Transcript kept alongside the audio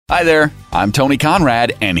Hi there, I'm Tony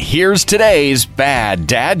Conrad, and here's today's bad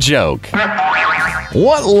dad joke.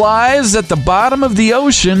 What lies at the bottom of the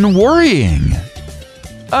ocean worrying?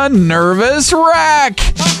 A nervous wreck.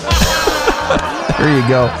 There you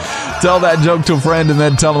go. Tell that joke to a friend and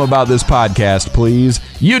then tell them about this podcast, please.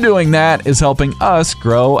 You doing that is helping us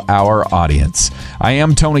grow our audience. I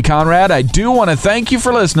am Tony Conrad. I do want to thank you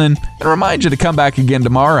for listening and remind you to come back again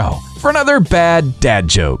tomorrow for another bad dad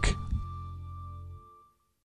joke.